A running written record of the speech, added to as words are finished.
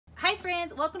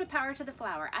friends, welcome to Power to the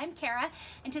Flower. I'm Cara,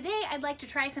 and today I'd like to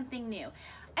try something new.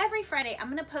 Every Friday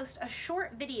I'm going to post a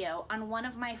short video on one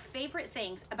of my favorite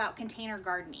things about container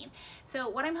gardening. So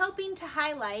what I'm hoping to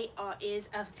highlight is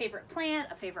a favorite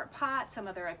plant, a favorite pot, some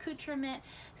other accoutrement,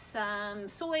 some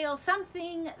soil,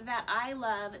 something that I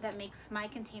love that makes my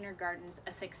container gardens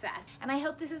a success. And I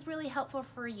hope this is really helpful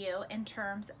for you in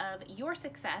terms of your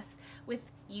success with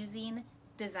using,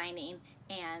 designing,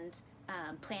 and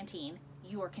planting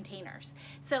your containers.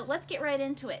 So let's get right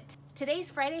into it. Today's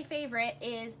Friday favorite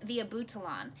is the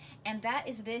Abutilon, and that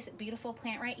is this beautiful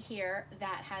plant right here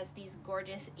that has these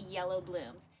gorgeous yellow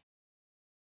blooms.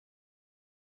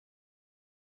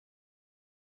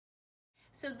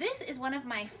 So this is one of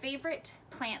my favorite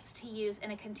plants to use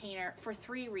in a container for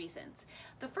 3 reasons.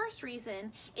 The first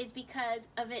reason is because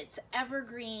of its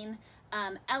evergreen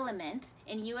element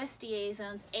in USDA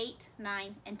zones 8,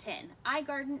 9, and 10. I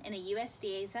garden in a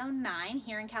USDA zone 9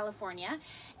 here in California,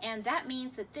 and that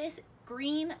means that this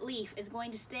green leaf is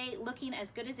going to stay looking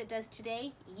as good as it does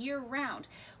today year round,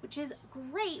 which is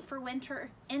great for winter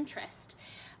interest.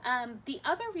 The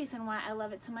other reason why I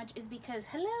love it so much is because,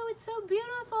 hello, it's so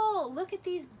beautiful. Look at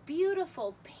these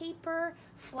beautiful paper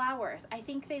flowers. I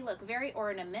think they look very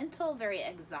ornamental, very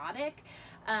exotic.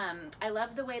 I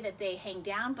love the way that they hang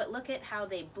down, but look at how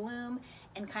they bloom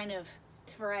and kind of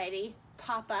this variety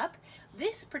pop up.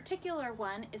 This particular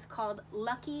one is called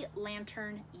Lucky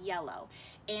Lantern Yellow,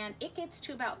 and it gets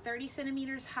to about 30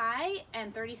 centimeters high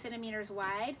and 30 centimeters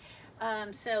wide.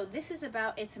 So this is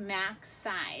about its max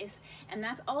size, and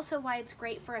that's also why it's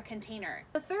great for a container.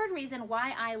 The third reason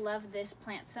why I love this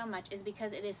plant so much is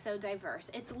because it is so diverse.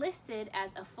 It's listed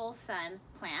as a full sun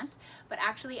plant, but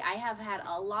actually I have had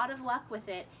a lot of luck with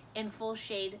it in full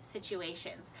shade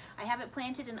situations. I have it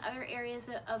planted in other areas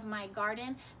of my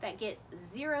garden that get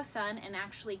 0 sun and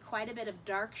actually quite a bit of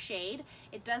dark shade.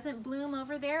 It doesn't bloom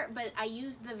over there, but I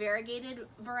use the variegated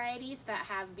varieties that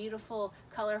have beautiful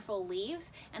colorful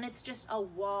leaves, and it's just a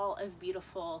wall of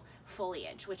beautiful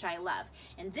foliage, which I love.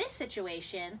 In this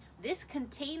situation, this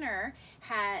container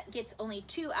gets only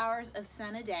 2 hours of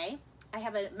sun a day. I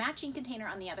have a matching container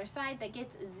on the other side that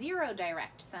gets 0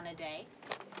 direct sun a day.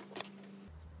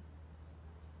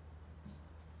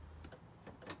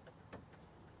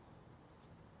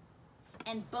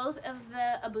 And both of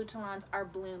the Abutilons are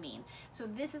blooming. So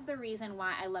this is the reason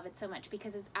why I love it so much,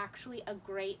 because it's actually a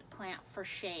great plant for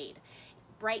shade,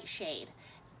 bright shade.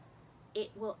 It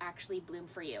will actually bloom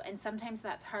for you. And sometimes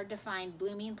that's hard to find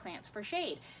blooming plants for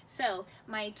shade. So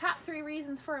my top 3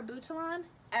 reasons for Abutilon: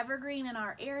 evergreen in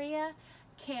our area,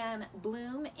 can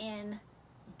bloom in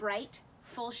bright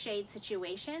full shade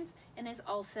situations, and is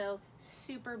also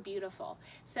super beautiful.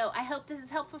 So I hope this is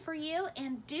helpful for you,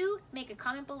 and do make a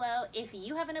comment below if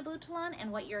you have an Abutilon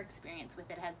and what your experience with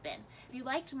it has been. If you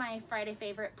liked my Friday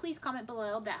favorite, please comment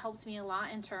below. That helps me a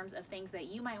lot in terms of things that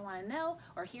you might want to know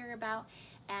or hear about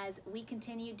as we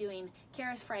continue doing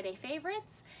Cara's Friday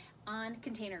favorites on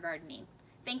container gardening.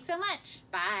 Thanks so much.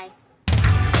 Bye.